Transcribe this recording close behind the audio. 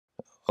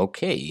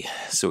Okay,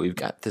 so we've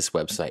got this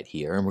website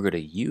here and we're going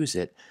to use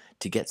it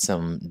to get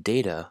some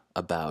data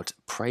about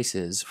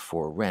prices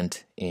for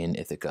rent in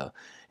Ithaca.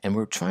 And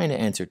we're trying to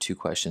answer two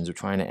questions. We're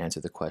trying to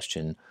answer the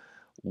question,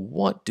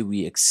 what do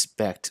we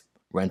expect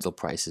rental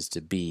prices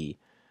to be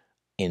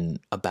in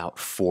about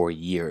 4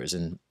 years?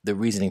 And the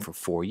reasoning for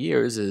 4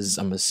 years is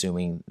I'm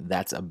assuming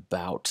that's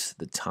about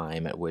the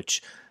time at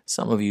which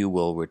some of you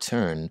will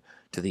return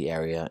to the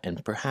area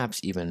and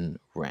perhaps even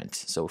rent.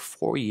 So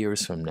 4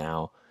 years from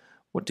now,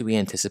 what do we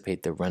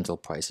anticipate the rental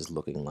prices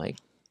looking like?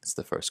 That's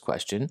the first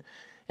question.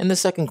 And the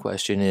second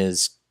question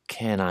is,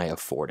 can I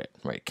afford it,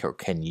 right? Or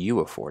can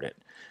you afford it?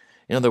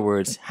 In other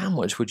words, how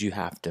much would you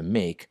have to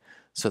make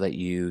so that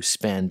you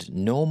spend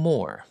no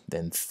more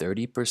than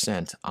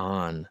 30%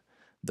 on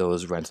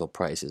those rental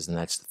prices? And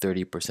that's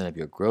 30% of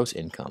your gross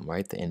income,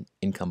 right? The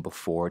income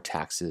before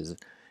taxes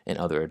and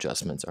other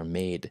adjustments are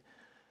made.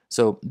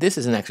 So this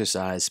is an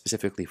exercise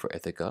specifically for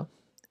Ithaca,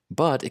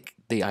 but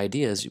the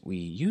ideas we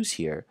use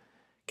here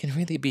can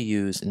really be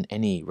used in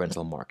any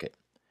rental market.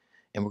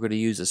 And we're going to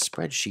use a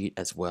spreadsheet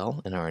as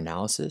well in our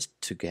analysis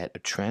to get a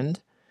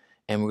trend,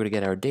 and we're going to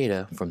get our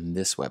data from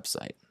this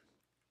website.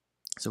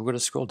 So we're going to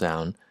scroll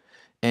down,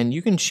 and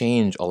you can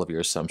change all of your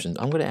assumptions.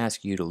 I'm going to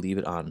ask you to leave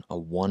it on a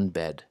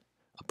one-bed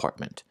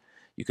apartment.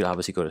 You could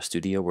obviously go to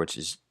studio, which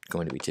is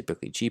going to be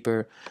typically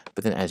cheaper,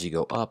 but then as you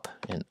go up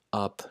and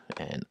up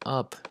and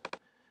up,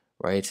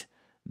 right,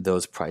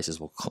 those prices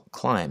will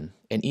climb.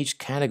 And each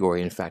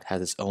category, in fact,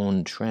 has its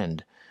own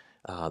trend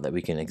that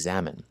we can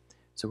examine.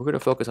 So we're going to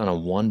focus on a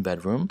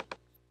one-bedroom,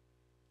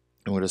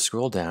 and we're going to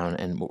scroll down,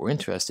 and what we're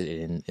interested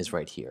in is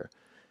right here.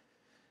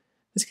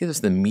 This gives us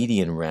the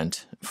median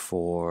rent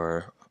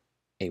for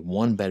a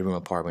one-bedroom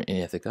apartment in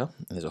Ithaca.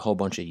 And there's a whole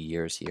bunch of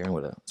years here. I'm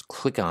going to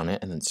click on it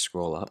and then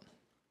scroll up.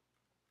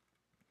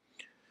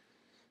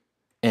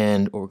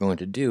 And what we're going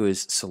to do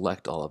is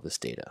select all of this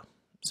data.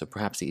 So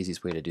perhaps the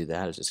easiest way to do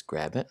that is just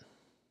grab it,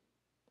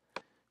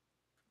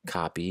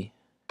 copy,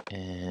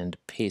 and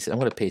paste it. I'm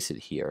going to paste it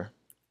here.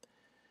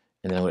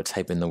 And then I'm going to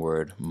type in the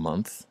word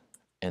month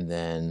and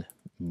then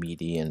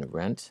median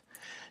rent.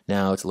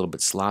 Now it's a little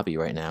bit sloppy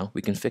right now.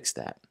 We can fix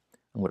that.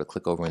 I'm going to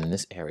click over in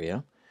this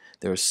area.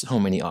 There are so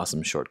many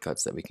awesome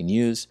shortcuts that we can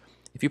use.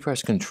 If you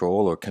press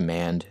Control or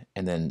Command,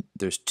 and then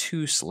there's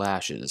two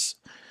slashes.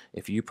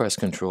 If you press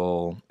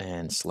Control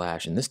and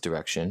slash in this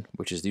direction,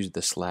 which is usually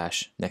the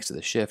slash next to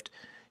the shift,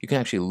 you can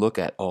actually look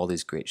at all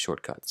these great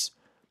shortcuts.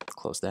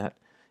 Close that.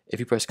 If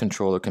you press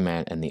Control or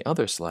Command and the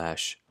other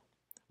slash,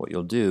 what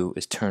you'll do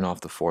is turn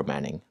off the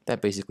formatting.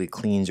 That basically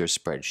cleans your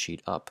spreadsheet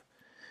up.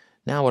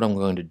 Now what I'm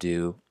going to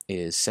do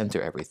is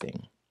center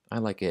everything. I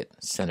like it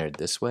centered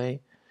this way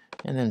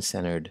and then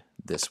centered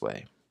this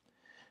way.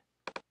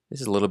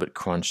 This is a little bit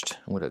crunched.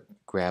 I'm going to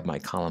grab my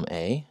column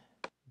A,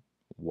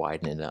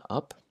 widen it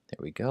up.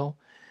 There we go.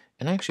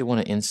 And I actually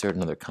want to insert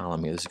another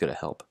column here. This is going to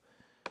help.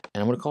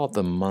 And I'm going to call it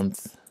the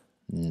month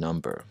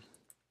number.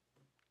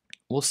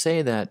 We'll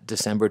say that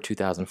December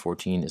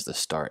 2014 is the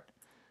start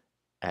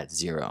at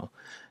 0.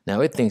 Now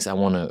it thinks I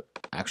want to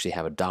actually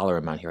have a dollar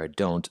amount here. I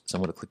don't, so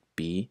I'm going to click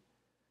B.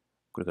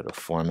 I'm going to go to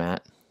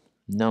Format,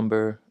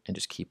 Number, and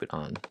just keep it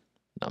on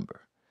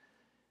Number.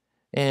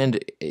 And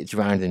it's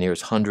rounded to the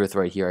nearest hundredth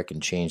right here. I can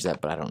change that,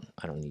 but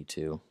I don't need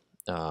to.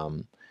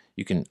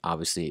 You can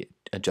obviously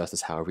adjust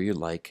this however you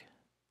like.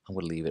 I'm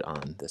going to leave it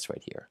on this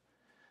right here.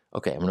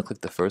 Okay, I'm going to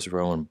click the first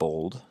row and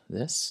bold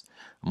this.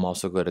 I'm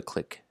also going to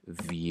click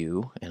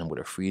View, and I'm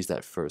going to freeze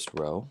that first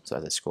row. So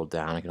as I scroll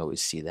down, I can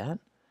always see that.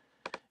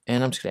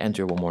 And I'm just going to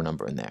enter one more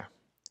number in there.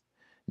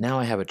 Now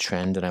I have a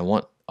trend, and I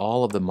want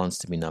all of the months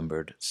to be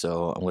numbered.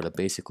 So I'm going to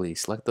basically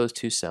select those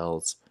two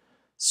cells,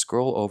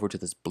 scroll over to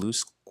this blue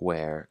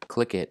square,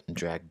 click it, and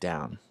drag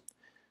down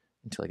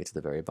until I get to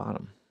the very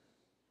bottom.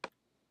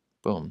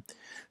 Boom.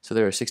 So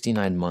there are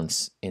 69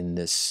 months in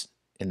this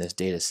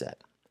data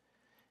set.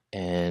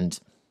 And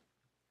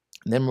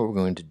then what we're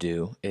going to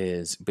do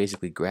is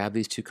basically grab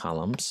these two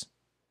columns,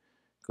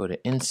 go to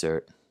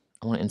Insert.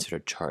 I want to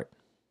insert a chart.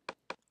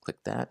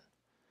 Click that.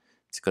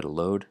 Let's go to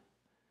Load.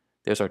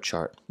 There's our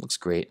chart. Looks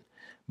great.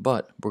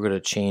 But we're going to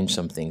change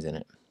some things in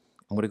it.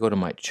 I'm going to go to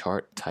my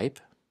chart type.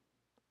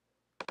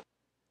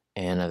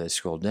 And as I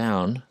scroll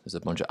down, there's a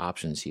bunch of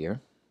options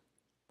here.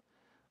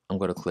 I'm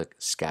going to click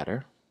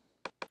Scatter.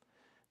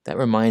 That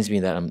reminds me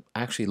that I'm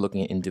actually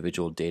looking at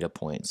individual data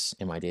points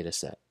in my data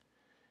set.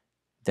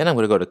 Then I'm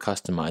going to go to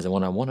Customize, and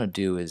what I want to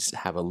do is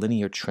have a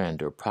linear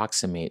trend or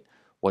approximate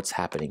what's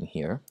happening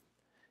here.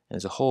 And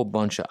there's a whole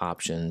bunch of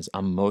options.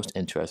 I'm most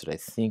interested, I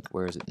think,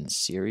 where is it in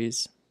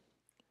Series?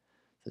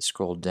 Let's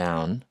scroll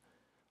down.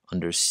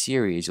 Under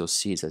Series, you'll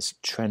see it says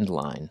Trend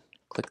Line.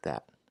 Click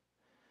that.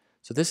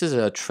 So this is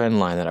a trend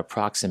line that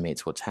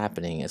approximates what's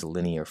happening as a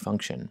linear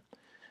function.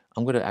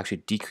 I'm going to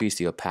actually decrease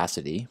the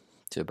opacity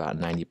to about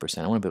 90%.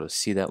 I want to be able to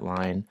see that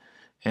line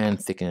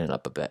and thicken it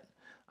up a bit.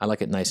 I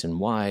like it nice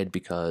and wide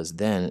because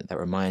then that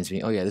reminds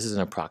me, oh yeah, this is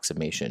an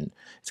approximation.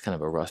 It's kind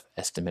of a rough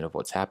estimate of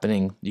what's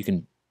happening. You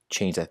can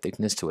change that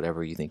thickness to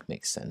whatever you think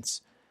makes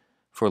sense.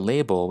 For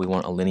label, we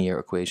want a linear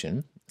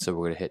equation, so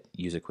we're going to hit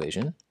Use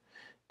Equation.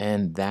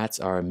 And that's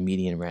our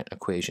median rent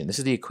equation. This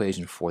is the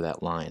equation for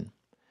that line.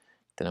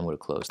 Then I'm going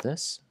to close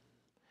this.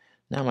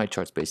 Now my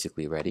chart's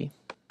basically ready.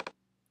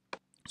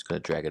 Just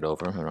going to drag it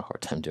over. I'm having a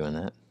hard time doing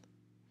that.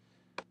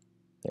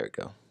 There we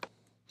go.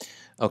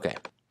 Okay.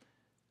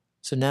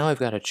 So now I've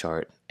got a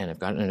chart and I've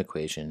got an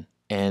equation,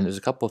 and there's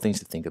a couple of things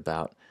to think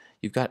about.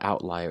 You've got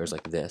outliers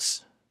like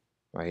this,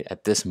 right?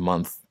 At this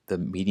month, the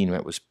median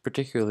rent was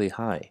particularly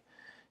high.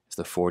 It's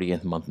the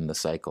 40th month in the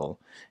cycle.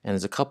 And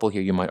there's a couple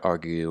here you might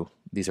argue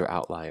these are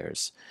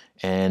outliers.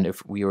 And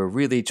if we were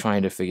really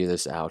trying to figure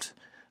this out,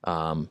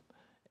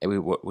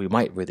 what we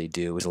might really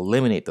do is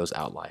eliminate those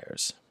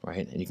outliers,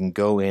 right? And you can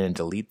go in and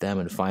delete them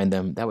and find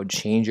them. That would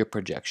change your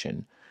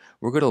projection.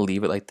 We're going to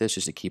leave it like this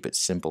just to keep it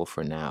simple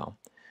for now.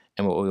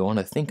 And what we want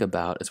to think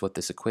about is what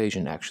this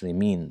equation actually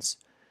means.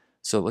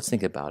 So let's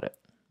think about it.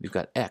 We've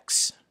got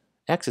x.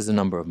 X is the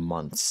number of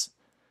months.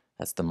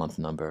 That's the month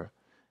number.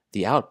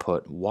 The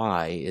output,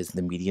 y, is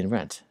the median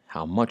rent.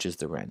 How much is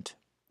the rent?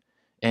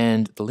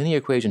 And the linear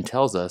equation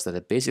tells us that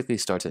it basically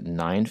starts at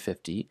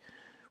 950,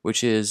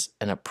 which is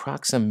an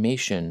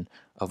approximation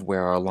of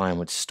where our line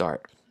would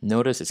start.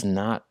 Notice it's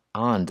not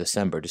on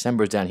December.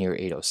 December is down here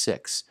at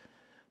 806.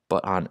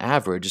 But on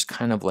average, it's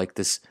kind of like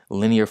this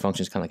linear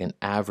function is kind of like an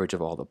average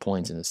of all the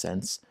points in a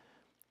sense.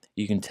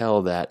 You can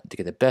tell that to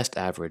get the best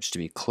average, to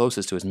be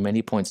closest to as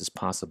many points as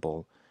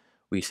possible,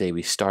 we say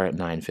we start at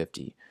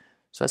 950.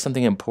 So that's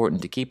something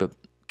important to keep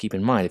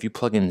in mind. If you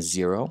plug in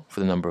 0 for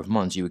the number of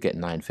months, you would get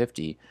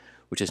 950,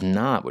 which is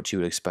not what you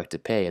would expect to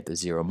pay at the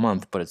 0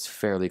 month, but it's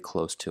fairly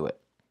close to it,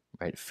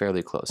 right?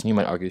 Fairly close. And you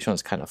might argue,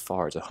 it's kind of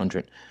far. It's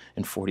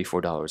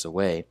 $144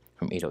 away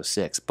from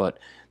 806. But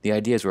the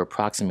idea is we're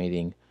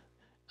approximating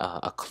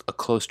a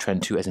close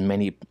trend to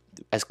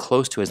as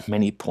close to as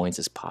many points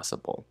as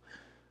possible.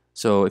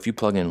 So if you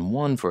plug in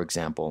 1, for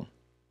example,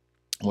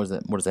 what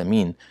does that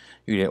mean?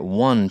 You get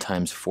 1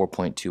 times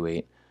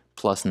 4.28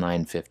 plus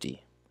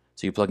 950.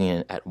 So you're plugging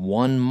in at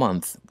 1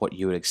 month what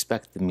you would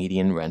expect the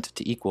median rent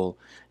to equal,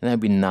 and that would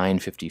be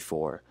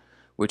 954,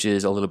 which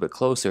is a little bit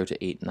closer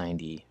to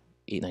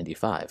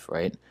 895,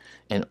 right?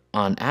 And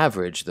on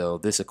average, though,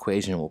 this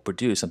equation will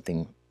produce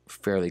something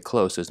fairly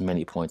close to as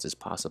many points as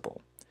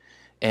possible.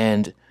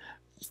 And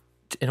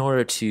in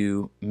order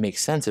to make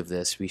sense of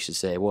this, we should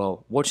say,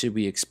 well, what should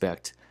we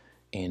expect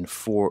in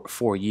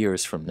four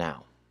years from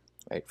now,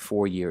 right?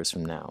 4 years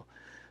from now.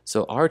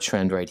 So our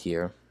trend right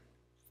here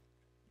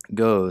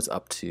goes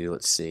up to,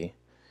 let's see,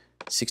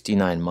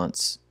 69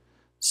 months.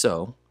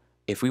 So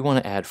if we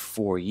want to add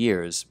 4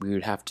 years, we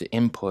would have to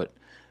input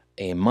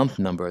a month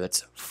number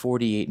that's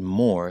 48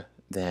 more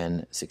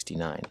than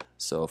 69.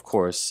 So of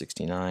course,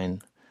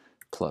 69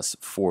 plus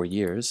 4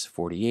 years,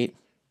 48,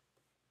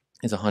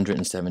 is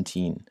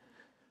 117.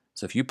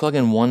 So if you plug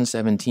in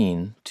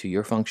 117 to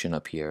your function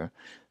up here,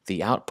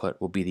 the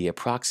output will be the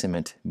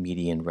approximate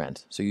median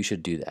rent. So you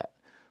should do that.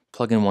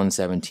 Plug in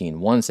 117.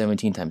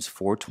 117 times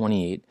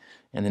 428,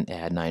 and then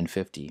add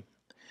 950.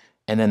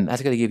 And then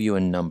that's going to give you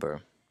a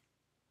number.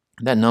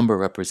 That number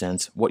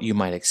represents what you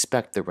might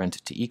expect the rent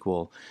to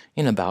equal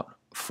in about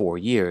 4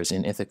 years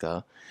in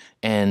Ithaca,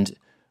 and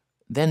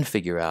then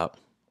figure out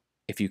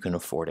if you can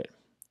afford it.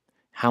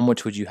 How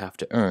much would you have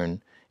to earn?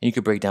 And you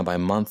could break down by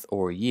month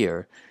or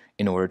year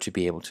in order to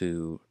be able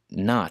to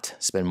not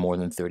spend more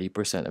than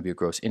 30% of your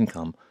gross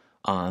income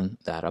on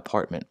that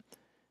apartment.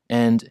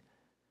 And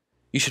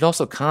you should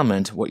also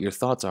comment what your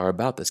thoughts are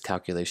about this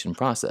calculation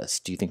process.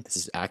 Do you think this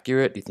is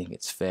accurate? Do you think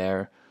it's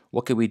fair?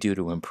 What could we do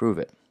to improve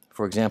it?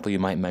 For example, you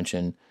might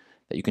mention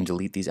that you can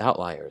delete these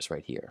outliers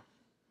right here,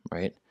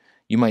 right?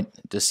 You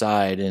might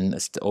decide, and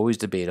it's always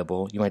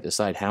debatable, you might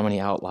decide how many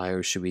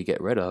outliers should we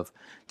get rid of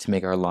to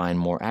make our line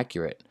more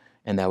accurate,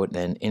 and that would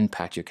then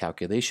impact your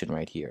calculation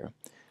right here.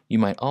 You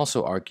might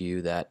also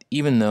argue that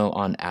even though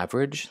on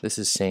average, this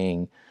is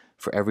saying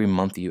for every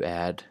month you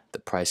add, the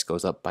price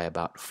goes up by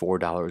about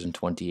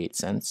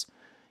 $4.28,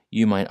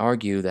 you might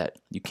argue that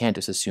you can't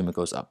just assume it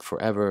goes up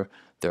forever.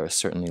 There are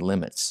certainly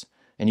limits.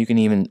 And you can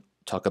even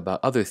talk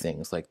about other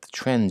things like the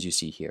trends you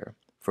see here.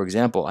 For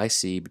example, I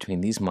see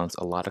between these months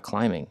a lot of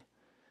climbing,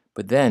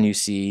 but then you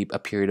see a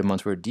period of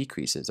months where it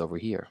decreases over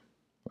here,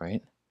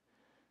 right?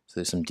 So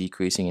there's some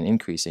decreasing and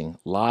increasing,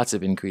 lots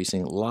of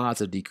increasing,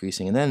 lots of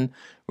decreasing, and then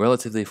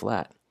relatively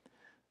flat.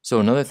 So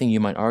another thing you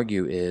might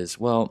argue is,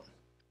 well,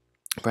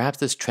 perhaps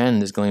this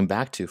trend is going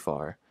back too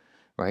far,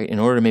 right? In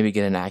order to maybe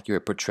get an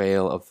accurate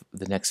portrayal of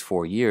the next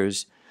 4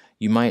 years,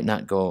 you might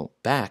not go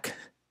back.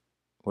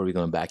 What are we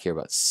going back here,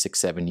 about 6,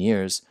 7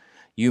 years?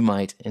 You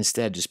might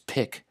instead just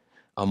pick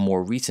a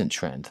more recent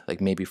trend,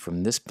 like maybe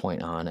from this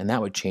point on, and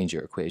that would change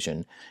your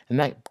equation. And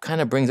that kind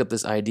of brings up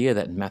this idea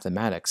that in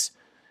mathematics,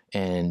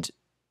 and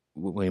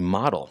when we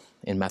model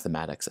in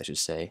mathematics, I should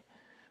say,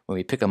 when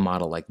we pick a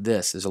model like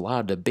this, there's a lot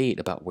of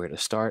debate about where to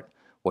start,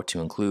 what to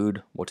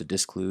include, what to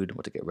disclude,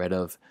 what to get rid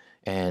of.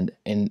 And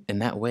in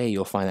that way,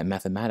 you'll find that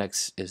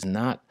mathematics is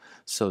not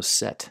so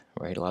set,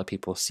 right? A lot of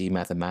people see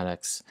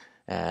mathematics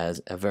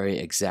as a very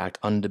exact,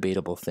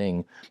 undebatable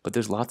thing, but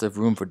there's lots of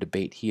room for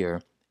debate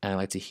here, and I'd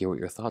like to hear what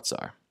your thoughts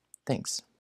are. Thanks.